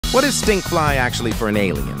What is Stinkfly actually for an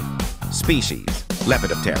alien? Species,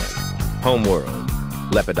 Lepidoptera. Homeworld,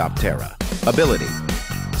 Lepidoptera. Ability,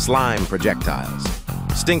 slime projectiles.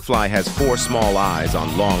 Stinkfly has 4 small eyes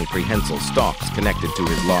on long prehensile stalks connected to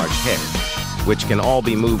his large head, which can all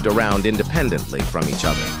be moved around independently from each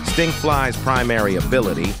other. Stinkfly's primary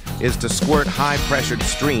ability is to squirt high-pressured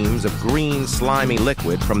streams of green, slimy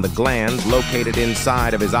liquid from the glands located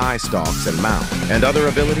inside of his eye stalks and mouth. And other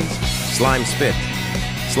abilities? Slime spit,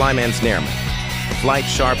 slime ensnarement, flight,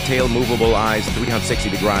 sharp tail, movable eyes,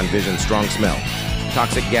 360-degree vision, strong smell,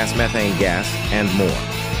 toxic gas, methane gas, and more.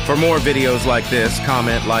 For more videos like this,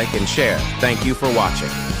 comment, like, and share. Thank you for watching.